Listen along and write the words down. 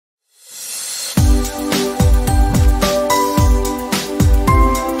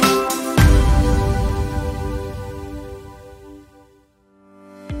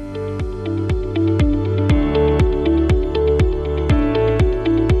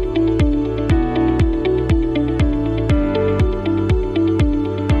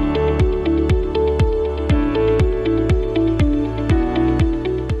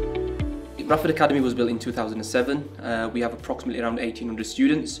Academy was built in 2007. We have approximately around 1,800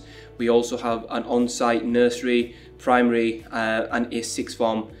 students. We also have an on-site nursery, primary and a sixth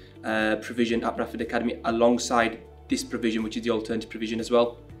form provision at Bradford Academy alongside this provision, which is the alternative provision as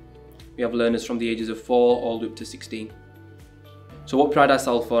well. We have learners from the ages of 4 all the way up to 16. So what we pride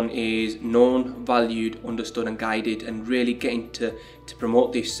ourselves on is known, valued, understood and guided, and really getting to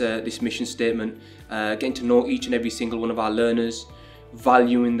promote this mission statement, getting to know each and every single one of our learners,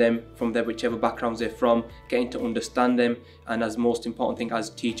 valuing them from whichever backgrounds they're from, getting to understand them, and as most important thing, as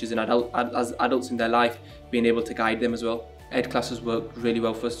teachers and as adults in their life, being able to guide them as well. EDClass has worked really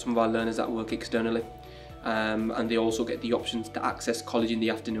well for some of our learners that work externally, and they also get the options to access college in the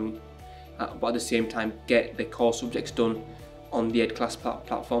afternoon, but at the same time get their core subjects done on the EDClass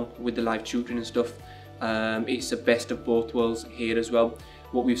platform with the live tutoring and stuff. It's the best of both worlds here as well.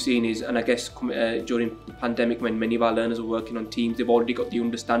 What we've seen is, and I guess during the pandemic when many of our learners are working on Teams, they've already got the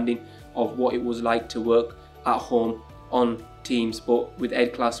understanding of what it was like to work at home on Teams. But with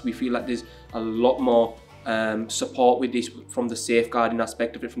EDClass, we feel like there's a lot more support with this, from the safeguarding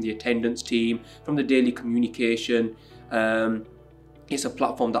aspect of it, from the attendance team, from the daily communication. It's a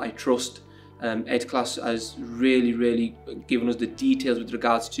platform that I trust. EDClass has really given us the details with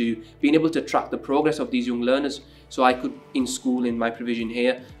regards to being able to track the progress of these young learners. So I could, in school, in my provision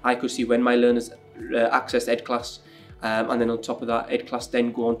here, I could see when my learners access EDClass, and then on top of that, EDClass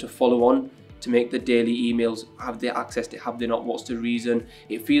then go on to follow on to make the daily emails. Have they accessed it? Have they not? What's the reason?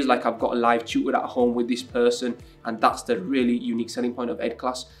 It feels like I've got a live tutor at home with this person, and that's the really unique selling point of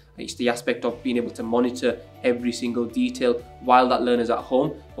EDClass. It's the aspect of being able to monitor every single detail while that learner's at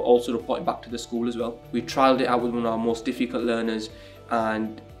home, but also report it back to the school as well. We trialled it out with one of our most difficult learners,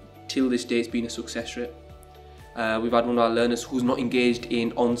 and till this day it's been a success rate. We've had one of our learners who's not engaged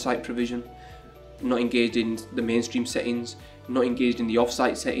in on-site provision, not engaged in the mainstream settings, not engaged in the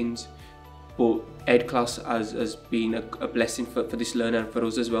off-site settings, but EDClass has been a blessing for this learner and for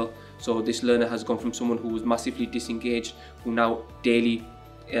us as well. So this learner has gone from someone who was massively disengaged, who now daily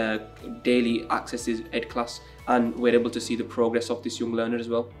accesses EDClass, and we're able to see the progress of this young learner as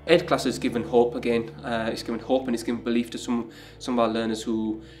well. EDClass has given hope again. It's given hope and it's given belief to some of our learners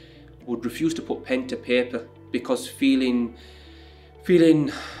who would refuse to put pen to paper because feeling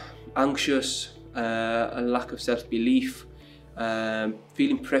anxious, a lack of self-belief,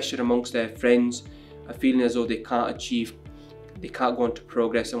 feeling pressure amongst their friends, feeling as though they can't go on to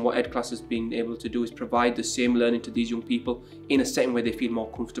progress. And what EDClass has been able to do is provide the same learning to these young people in a setting where they feel more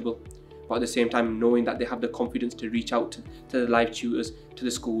comfortable, but at the same time knowing that they have the confidence to reach out to the live tutors, to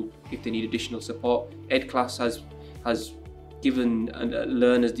the school if they need additional support. EDClass has given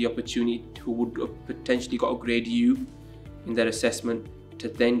learners the opportunity who would have potentially got a grade U in their assessment to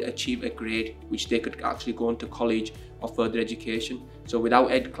then achieve a grade which they could actually go on to college or further education. So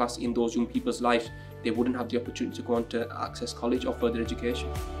without EDClass in those young people's lives, they wouldn't have the opportunity to go on to access college or further education.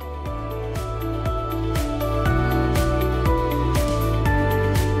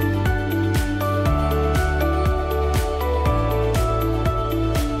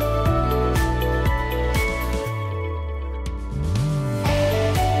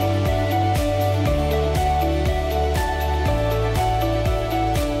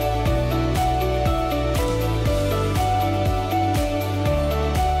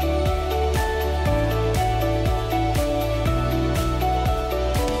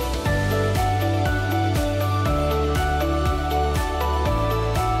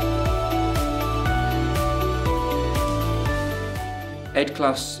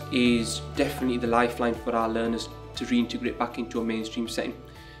 EDClass is definitely the lifeline for our learners to reintegrate back into a mainstream setting,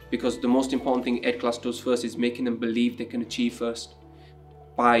 because the most important thing EDClass does first is making them believe they can achieve first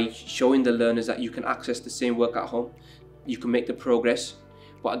by showing the learners that you can access the same work at home, you can make the progress,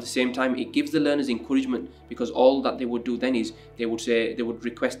 but at the same time it gives the learners encouragement, because all that they would do then is they would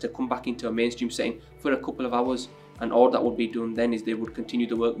request to come back into a mainstream setting for a couple of hours, and all that would be done then is they would continue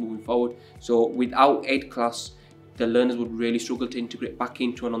the work moving forward. So without EDClass, the learners would really struggle to integrate back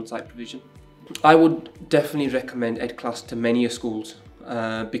into an on-site provision. I would definitely recommend EDClass to many schools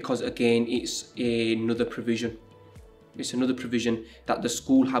because again it's another provision. It's another provision that the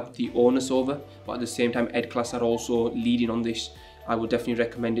school have the onus over, but at the same time EDClass are also leading on this. I would definitely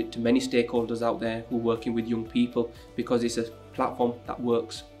recommend it to many stakeholders out there who are working with young people, because it's a platform that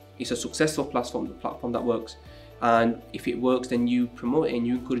works. It's a successful platform that works, and if it works then you promote it and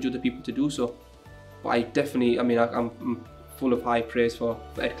you encourage other people to do so. But I'm full of high praise for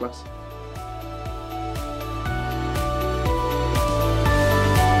EDClass.